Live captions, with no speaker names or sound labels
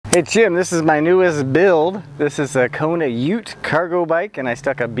Hey Jim, this is my newest build. This is a Kona Ute cargo bike, and I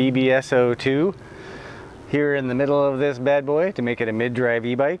stuck a BBS02 here in the middle of this bad boy to make it a mid-drive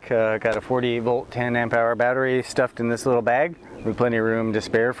e-bike. Got a 48 volt 10 amp hour battery stuffed in this little bag with plenty of room to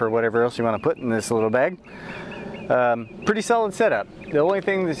spare for whatever else you want to put in this little bag. Pretty solid setup. The only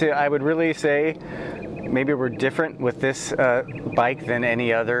thing that I would really say maybe we're different with this bike than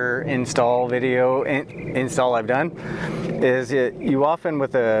any other install I've done is you often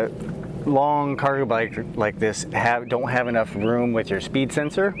with a long cargo bike like this don't have enough room with your speed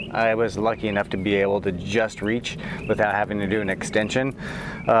sensor. I was lucky enough to be able to just reach without having to do an extension,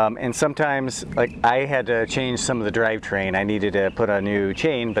 and sometimes like I had to change some of the drivetrain. I needed to put a new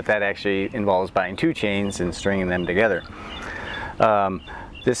chain, but that actually involves buying two chains and stringing them together.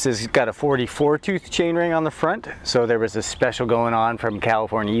 This has got a 44 tooth chainring on the front, so there was a special going on from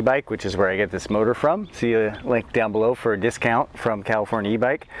California e-bike, which is where I get this motor from. See a link down below for a discount from California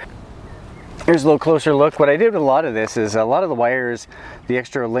e-bike. Here's a little closer look. What I did with a lot of this is a lot of the wires, the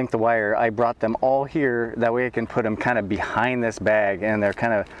extra length of wire, I brought them all here. That way I can put them kind of behind this bag, and they're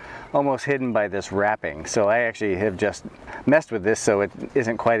kind of almost hidden by this wrapping. So I actually have just messed with this so it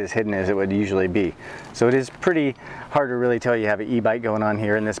isn't quite as hidden as it would usually be. So it is pretty hard to really tell you have an e-bike going on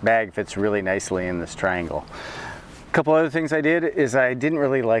here, and this bag fits really nicely in this triangle. A couple other things I did is I didn't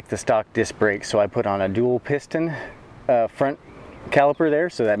really like the stock disc brakes, so I put on a dual piston front caliper there,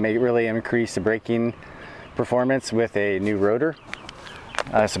 so that may really increase the braking performance with a new rotor.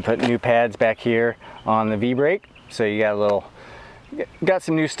 So put new pads back here on the V-brake, so you got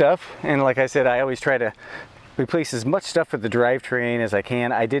some new stuff. And like I said, I always try to replace as much stuff with the drivetrain as I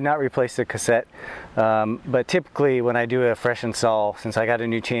can. I did not replace the cassette, but typically when I do a fresh install, since I got a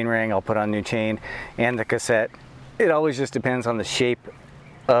new chain ring, I'll put on a new chain and the cassette. It always just depends on the shape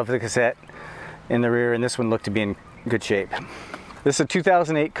of the cassette in the rear, and this one looked to be in good shape. This is a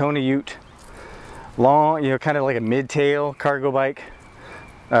 2008 Kona Ute, long, kind of like a mid-tail cargo bike.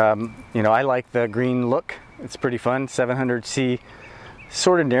 I like the green look. It's pretty fun. 700C,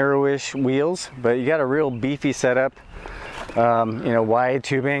 sort of narrowish wheels, but you got a real beefy setup. Wide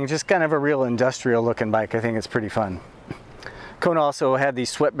tubing, just kind of a real industrial looking bike. I think it's pretty fun. Kona also had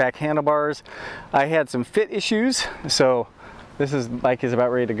these swept back handlebars. I had some fit issues, so this bike is about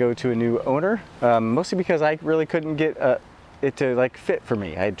ready to go to a new owner, mostly because I really couldn't get it to like fit for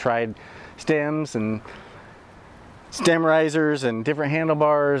me. I tried stems and stem risers and different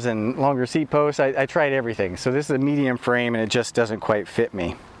handlebars and longer seat posts. I tried everything. So this is a medium frame and it just doesn't quite fit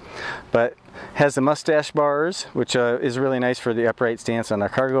me. But has the mustache bars, which is really nice for the upright stance on a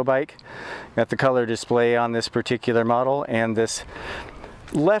cargo bike. Got the color display on this particular model, and this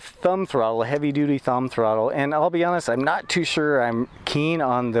left thumb throttle, a heavy duty thumb throttle. And I'll be honest, I'm not too sure I'm keen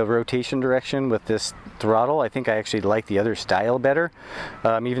on the rotation direction with this throttle. I think I actually like the other style better,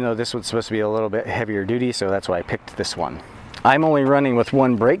 even though this one's supposed to be a little bit heavier duty, so that's why I picked this one. I'm only running with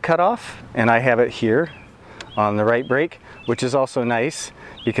one brake cutoff, and I have it here on the right brake, which is also nice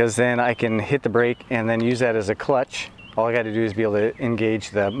because then I can hit the brake and then use that as a clutch. All I got to do is be able to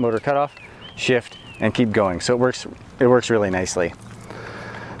engage the motor cutoff, shift, and keep going. So it works really nicely.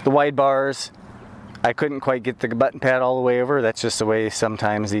 The wide bars, I couldn't quite get the button pad all the way over. That's just the way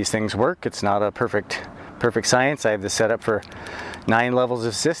sometimes these things work. It's not a perfect science. I have this set up for 9 levels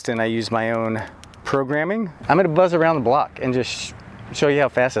of assist, and I use my own programming. I'm gonna buzz around the block and just show you how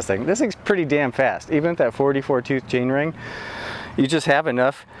fast this thing's pretty damn fast. Even with that 44 tooth chain ring, you just have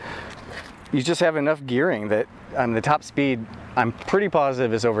enough gearing that the top speed, I'm pretty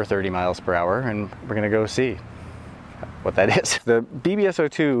positive, is over 30 miles per hour, and we're gonna go see what that is. The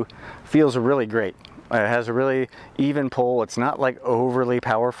BBS02 feels really great. It has a really even pull. It's not like overly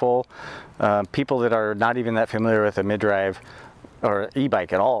powerful. People that are not even that familiar with a mid-drive or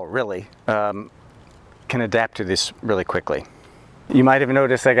e-bike at all, really, can adapt to this really quickly. You might have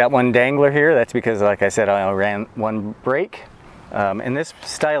noticed I got one dangler here. That's because, like I said, I only ran one brake. And this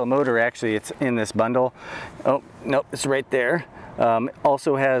style of motor, actually, it's in this bundle. Oh, nope, it's right there.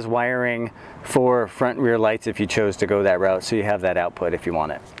 Also has wiring for front and rear lights if you chose to go that route, so you have that output if you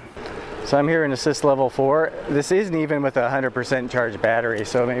want it. So I'm here in assist level 4. This isn't even with a 100% charged battery,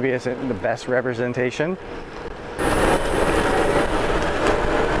 so maybe it isn't the best representation.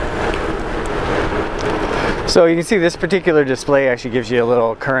 So you can see this particular display actually gives you a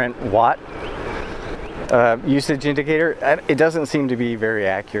little current watt usage indicator. It doesn't seem to be very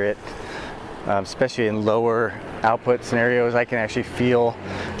accurate, especially in lower output scenarios. I can actually feel,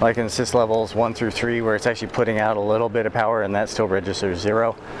 like in assist levels 1 through 3, where it's actually putting out a little bit of power, and that still registers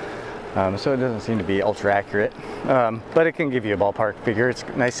 0. So it doesn't seem to be ultra accurate, but it can give you a ballpark figure. It's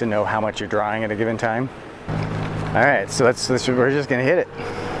nice to know how much you're drawing at a given time. All right, so we're just gonna hit it.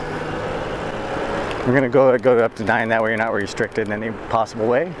 We're gonna go up to 9, that way you're not restricted in any possible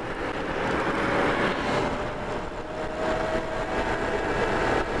way.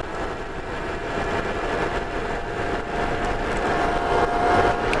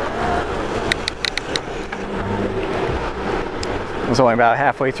 I was only about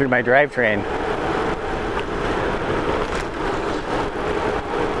halfway through my drivetrain.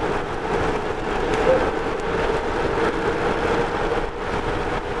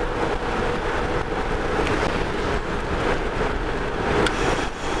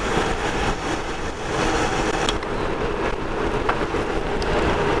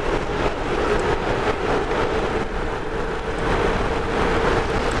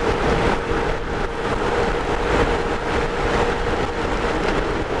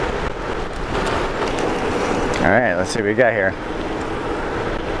 All right, let's see what we got here.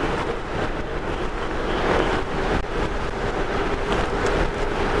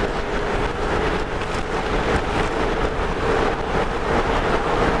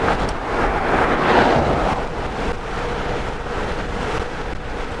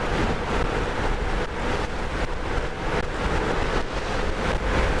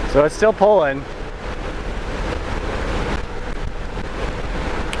 So it's still pulling.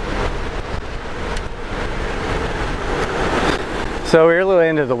 So we're a little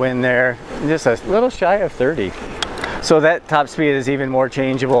into the wind there, just a little shy of 30. So that top speed is even more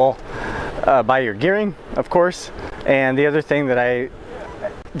changeable by your gearing, of course. And the other thing that I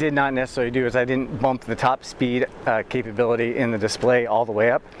did not necessarily do is I didn't bump the top speed capability in the display all the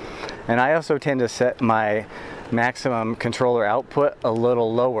way up. And I also tend to set my maximum controller output a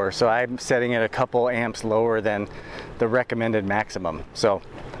little lower. So I'm setting it a couple amps lower than the recommended maximum. So,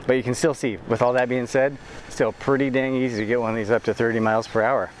 but you can still see, with all that being said, still pretty dang easy to get one of these up to 30 miles per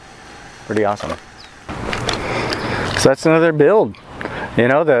hour. Pretty awesome. So that's another build. You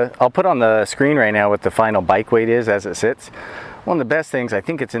know, I'll put on the screen right now what the final bike weight is as it sits. One of the best things, I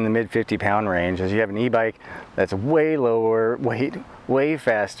think it's in the mid 50 pound range, is you have an e-bike that's way lower weight, way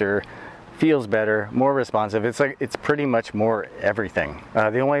faster, feels better, more responsive. It's pretty much more everything.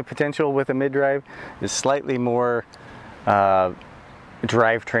 The only potential with a mid-drive is slightly more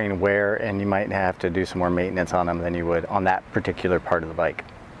drivetrain wear, and you might have to do some more maintenance on them than you would on that particular part of the bike.